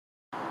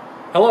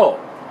Hello,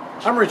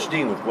 I'm Rich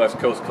Dean with West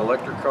Coast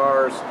Collector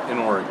Cars in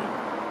Oregon,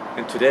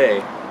 and today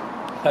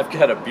I've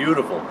got a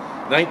beautiful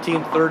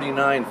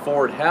 1939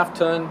 Ford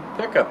half-ton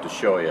pickup to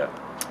show you.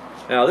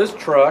 Now this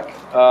truck,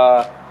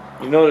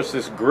 you notice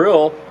this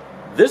grill.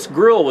 This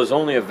grill was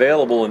only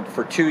available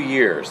for 2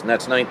 years, and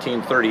that's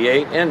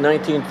 1938 and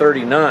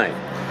 1939.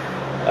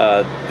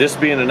 This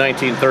being a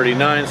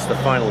 1939, it's the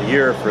final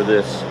year for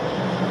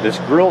this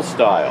grill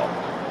style.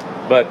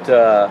 But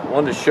I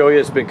wanted to show you,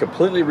 it's been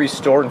completely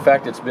restored. In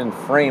fact, it's been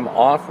frame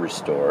off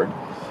restored.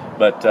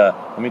 But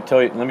let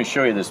me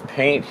show you this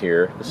paint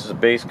here. This is a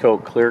base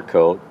coat, clear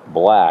coat,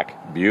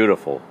 black,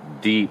 beautiful,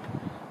 deep,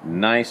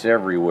 nice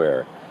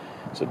everywhere.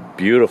 It's a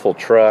beautiful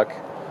truck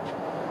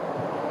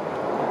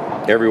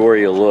everywhere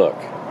you look.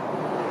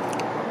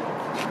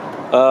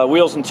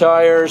 Wheels and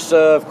tires,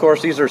 of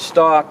course, these are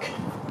stock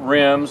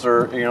rims,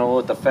 or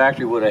what the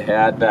factory would have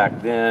had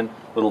back then.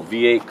 Little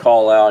V8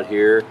 call out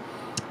here.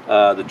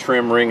 The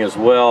trim ring as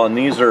well, and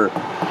these are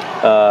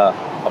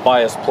a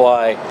bias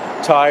ply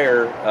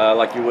tire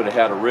like you would have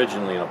had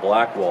originally in a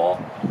black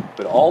wall.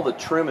 But all the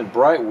trim and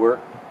bright work,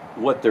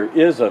 what there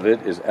is of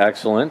it, is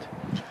excellent.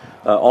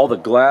 All the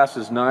glass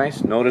is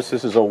nice. Notice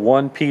this is a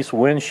one-piece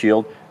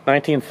windshield.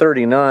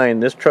 1939,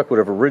 this truck would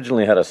have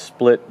originally had a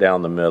split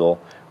down the middle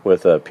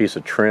with a piece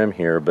of trim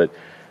here, but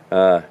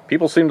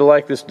people seem to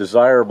like this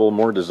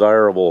more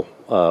desirable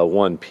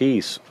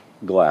one-piece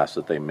glass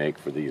that they make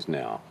for these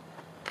now.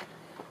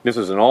 This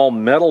is an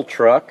all-metal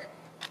truck,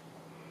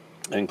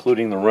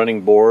 including the running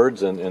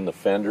boards and the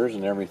fenders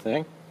and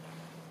everything.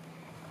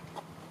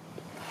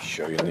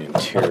 Show you the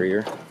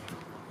interior.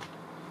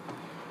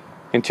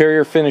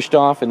 Interior finished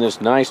off in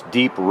this nice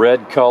deep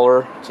red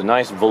color. It's a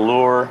nice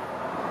velour,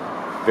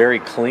 very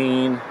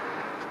clean,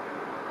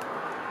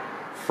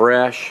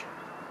 fresh.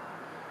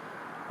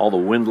 All the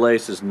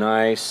windlace is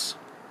nice.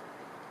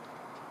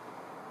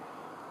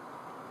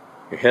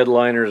 Your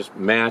headliners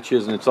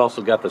matches, and it's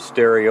also got the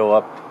stereo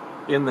up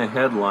in the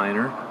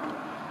headliner,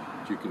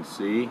 as you can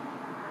see.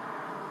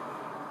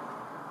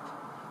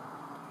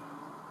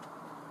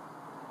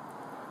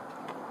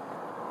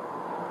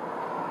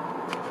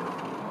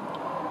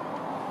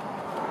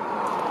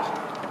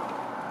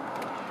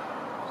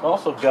 It's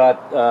also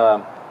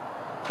got,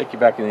 take you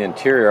back in the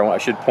interior, I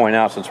should point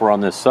out since we're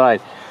on this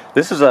side,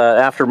 this is an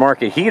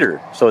aftermarket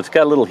heater, so it's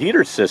got a little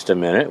heater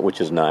system in it,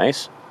 which is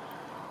nice.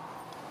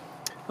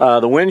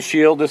 The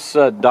windshield, this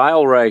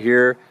dial right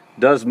here,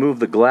 does move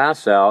the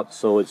glass out,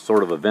 so it's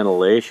sort of a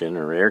ventilation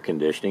or air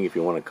conditioning, if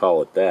you want to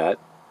call it that.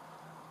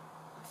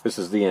 This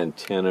is the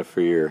antenna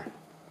for your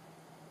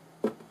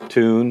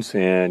tunes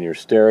and your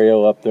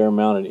stereo up there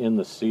mounted in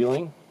the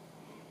ceiling.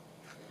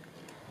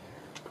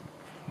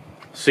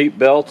 Seat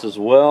belts as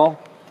well.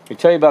 Let me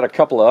tell you about a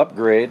couple of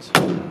upgrades.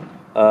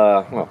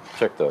 Well,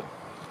 check the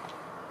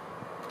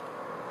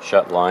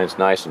shut lines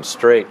nice and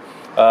straight.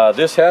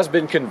 This has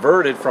been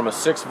converted from a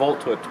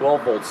 6-volt to a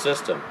 12-volt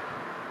system.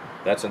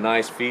 That's a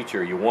nice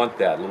feature. You want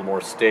that, a little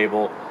more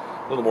stable,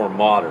 a little more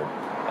modern.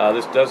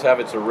 This does have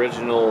its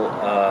original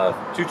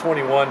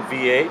 221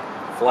 V8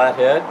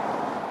 flathead.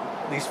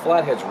 These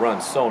flatheads run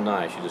so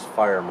nice. You just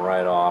fire them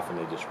right off and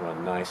they just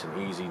run nice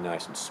and easy,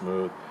 nice and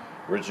smooth.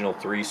 Original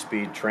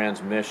 3-speed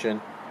transmission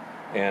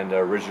and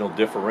original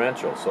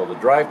differential. So the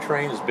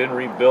drivetrain has been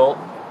rebuilt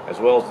as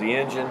well as the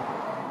engine,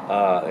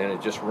 and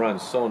it just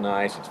runs so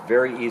nice. It's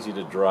very easy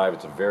to drive.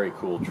 It's a very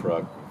cool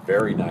truck,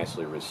 very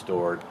nicely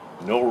restored.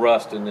 No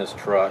rust in this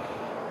truck.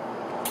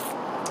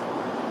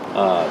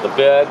 The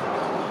bed,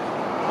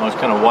 I was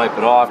kind of wipe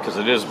it off because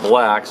it is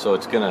black, so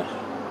it's gonna,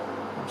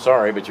 I'm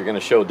sorry, but you're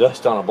gonna show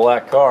dust on a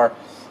black car.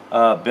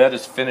 Bed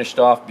is finished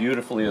off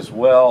beautifully as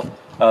well.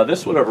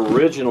 This would have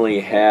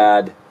originally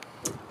had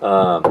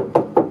bedwood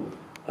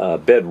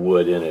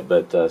in it,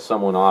 but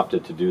someone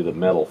opted to do the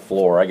metal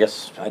floor. I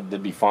guess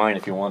it'd be fine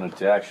if you wanted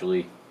to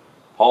actually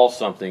haul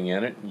something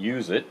in it and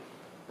use it.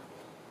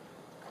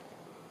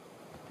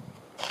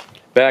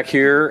 Back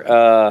here,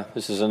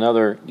 this is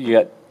another, you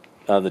got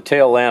the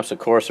tail lamps, of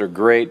course, are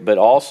great, but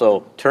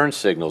also turn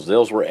signals.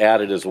 Those were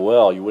added as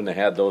well. You wouldn't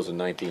have had those in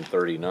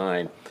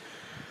 1939.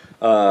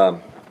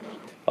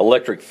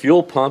 Electric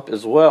fuel pump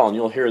as well, and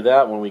you'll hear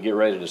that when we get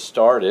ready to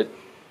start it.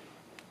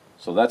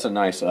 So that's a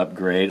nice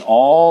upgrade.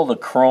 All the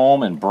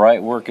chrome and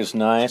bright work is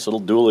nice. Little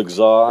dual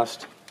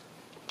exhaust.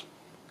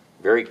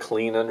 Very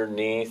clean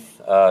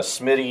underneath.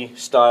 Smitty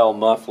style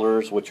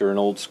mufflers, which are an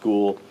old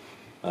school,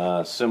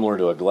 similar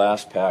to a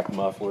glass pack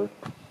muffler.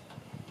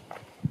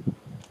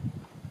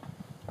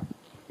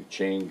 Your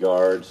chain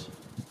guards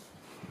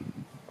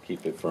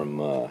keep it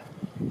from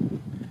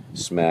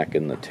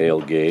smacking the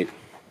tailgate.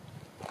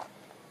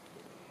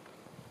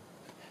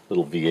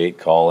 Little V8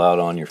 call out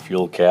on your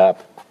fuel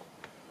cap.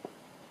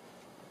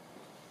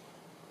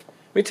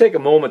 Let me take a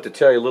moment to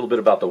tell you a little bit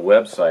about the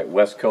website,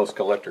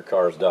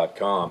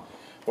 westcoastcollectorcars.com,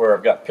 where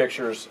I've got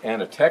pictures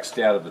and a text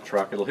ad of the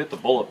truck. It'll hit the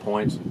bullet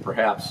points and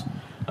perhaps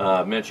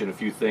mention a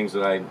few things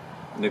that I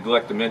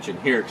neglect to mention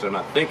here because I'm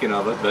not thinking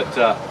of it, but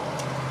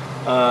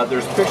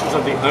there's pictures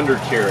of the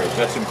undercarriage.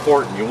 That's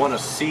important. You want to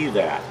see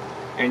that.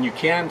 And you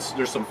can,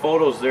 there's some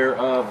photos there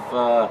of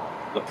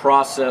the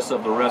process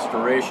of the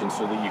restoration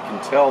so that you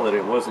can tell that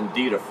it was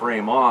indeed a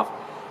frame off.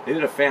 They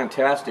did a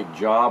fantastic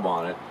job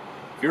on it.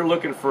 If you're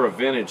looking for a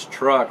vintage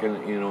truck, and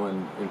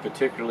and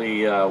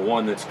particularly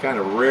one that's kind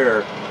of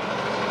rare,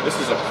 this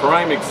is a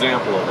prime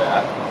example of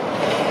that.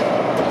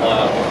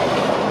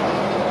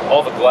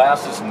 All the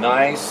glass is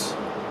nice.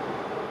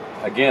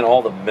 Again,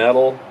 all the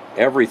metal,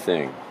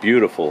 everything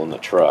beautiful in the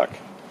truck.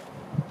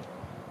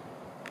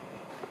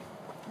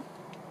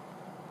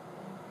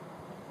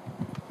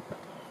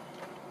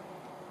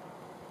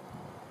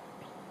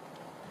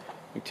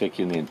 Let me take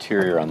you in the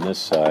interior on this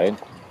side.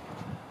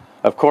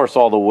 Of course,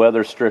 all the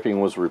weather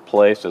stripping was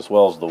replaced, as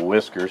well as the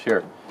whiskers.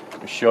 Here,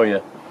 let me show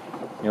you.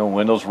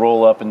 Windows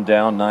roll up and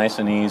down nice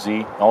and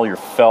easy. All your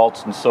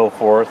felts and so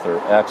forth are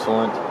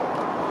excellent.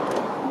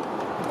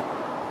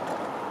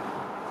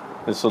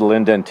 This little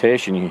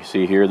indentation you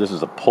see here, this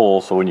is a pull,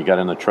 so when you got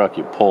in the truck,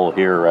 you pull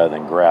here rather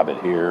than grab it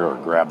here or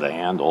grab the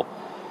handle.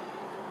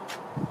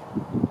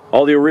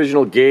 All the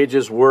original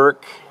gauges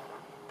work.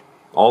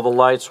 All the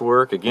lights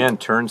work. Again,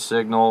 turn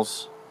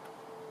signals.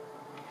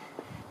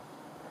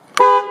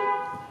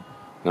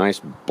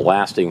 Nice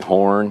blasting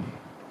horn.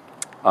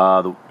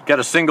 Got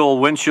a single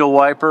windshield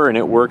wiper and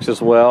it works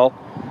as well.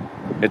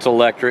 It's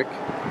electric.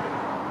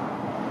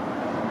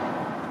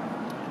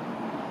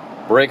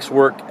 Brakes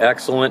work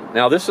excellent.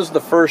 Now this is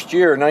the first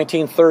year,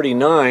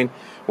 1939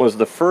 was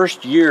the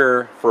first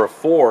year for a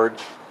Ford,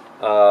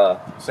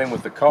 same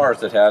with the cars,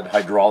 that had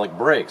hydraulic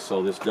brakes.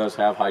 So this does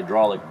have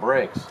hydraulic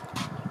brakes.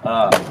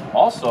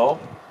 Also,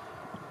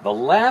 the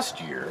last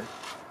year,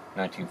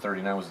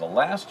 1939 was the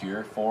last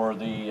year for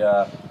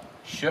the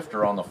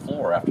shifter on the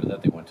floor. After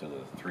that they went to the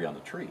 3 on the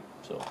tree.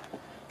 So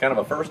kind of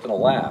a first and a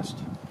last.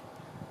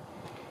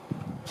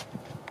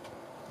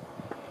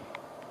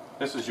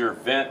 This is your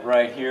vent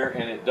right here,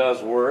 and it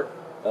does work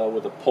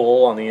with a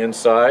pull on the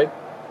inside.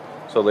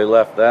 So they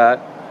left that.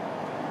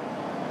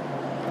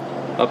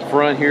 Up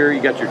front here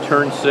you got your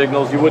turn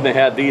signals. You wouldn't have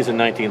had these in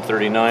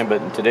 1939,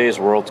 but in today's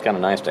world it's kind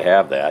of nice to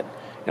have that.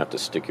 You have to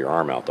stick your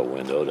arm out the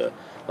window to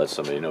let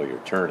somebody know you're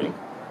turning.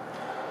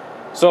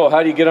 So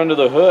how do you get under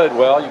the hood?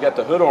 Well, you got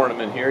the hood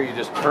ornament here. You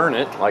just turn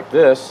it like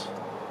this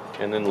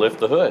and then lift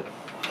the hood.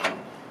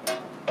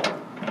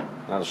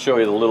 I'll show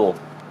you the little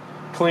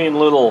clean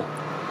little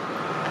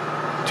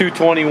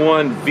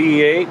 221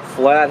 V8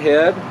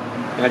 flathead.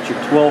 Got your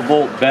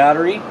 12-volt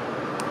battery.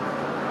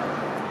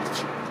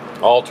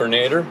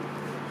 Alternator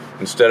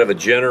instead of a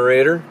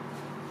generator.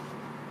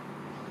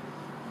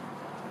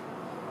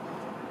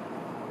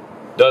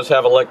 Does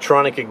have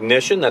electronic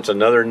ignition. That's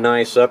another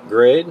nice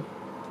upgrade.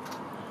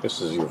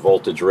 This is your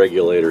voltage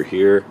regulator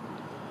here.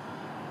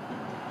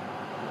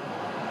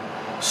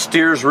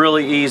 Steers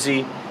really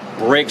easy.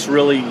 Brakes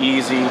really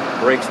easy.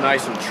 Brakes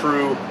nice and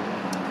true.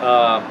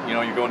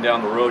 You're going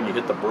down the road and you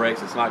hit the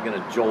brakes. It's not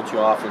going to jolt you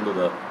off into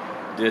the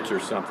ditch or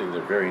something.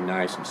 They're very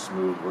nice and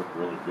smooth. Work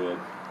really good.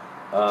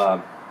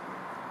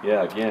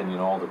 Yeah, again,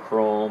 all the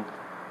chrome,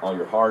 all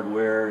your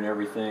hardware and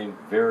everything.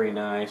 Very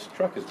nice.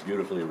 Truck is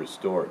beautifully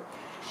restored.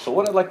 So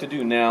what I'd like to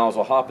do now is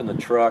I'll hop in the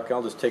truck.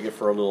 I'll just take it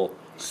for a little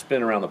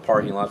spin around the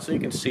parking lot so you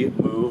can see it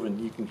move and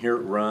you can hear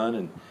it run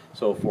and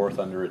so forth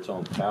under its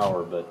own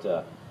power.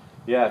 But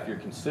yeah, if you're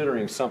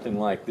considering something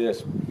like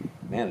this,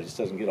 man, it just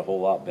doesn't get a whole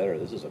lot better.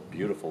 This is a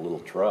beautiful little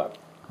truck.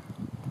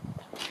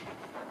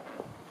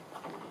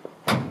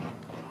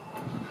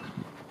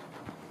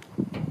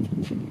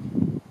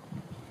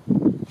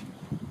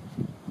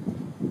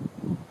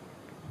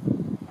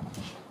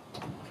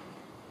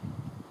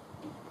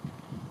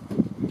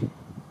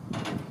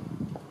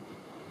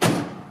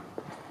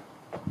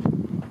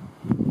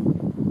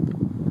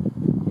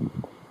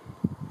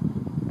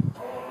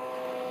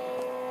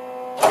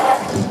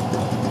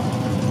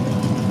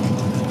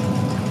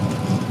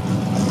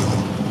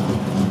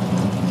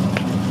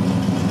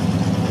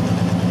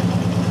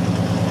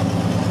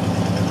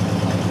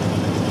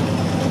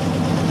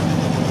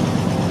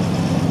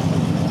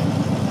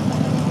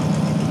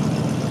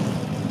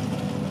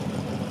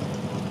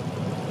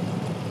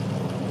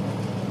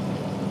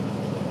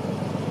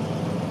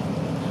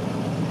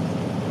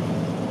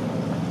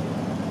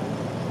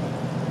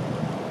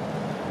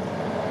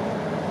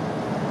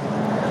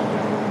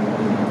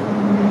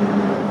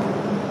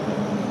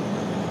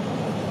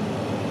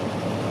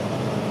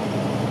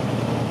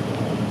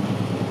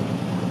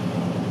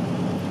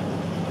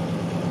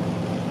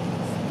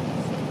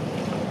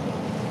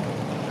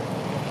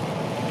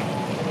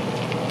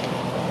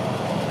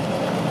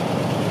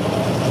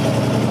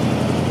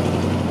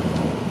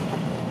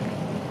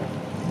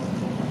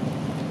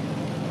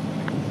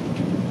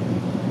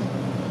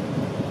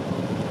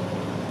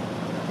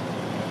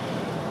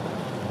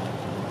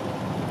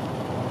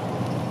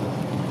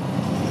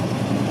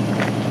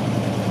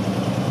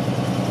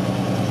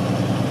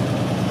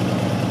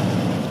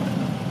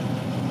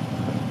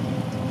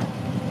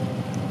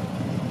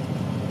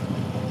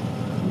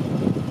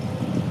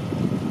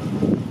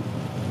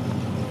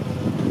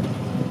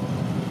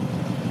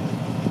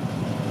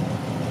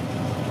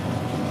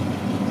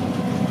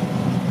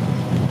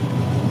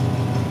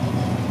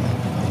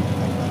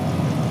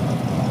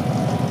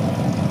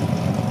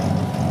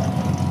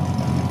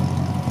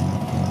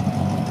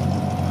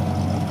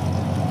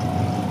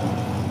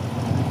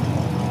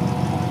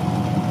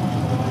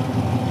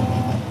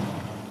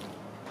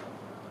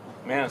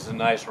 Man, it's a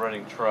nice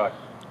running truck.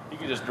 You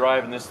can just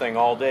drive in this thing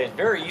all day. It's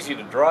very easy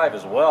to drive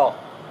as well.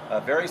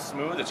 Very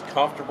smooth, it's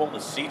comfortable, the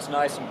seat's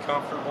nice and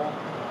comfortable.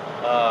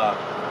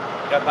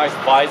 Got nice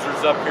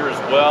visors up here as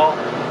well.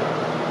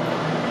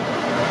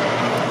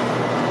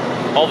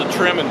 All the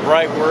trim and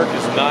bright work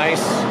is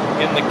nice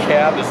in the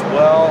cab as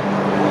well.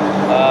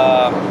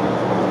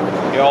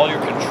 All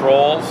your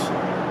controls,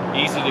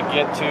 easy to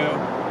get to.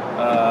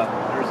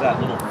 There's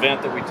that little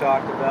vent that we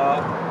talked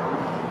about.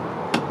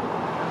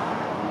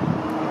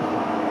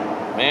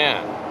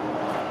 Man,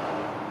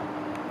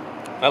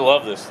 I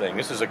love this thing.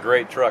 This is a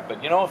great truck.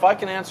 But you know, if I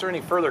can answer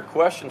any further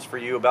questions for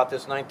you about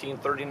this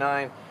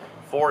 1939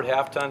 Ford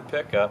half-ton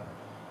pickup,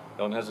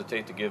 don't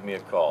hesitate to give me a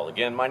call.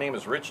 Again, my name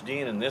is Rich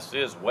Dean, and this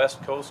is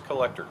West Coast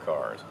Collector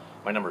Cars.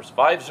 My number is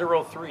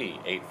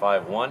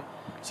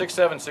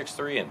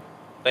 503-851-6763, and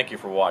thank you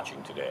for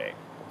watching today.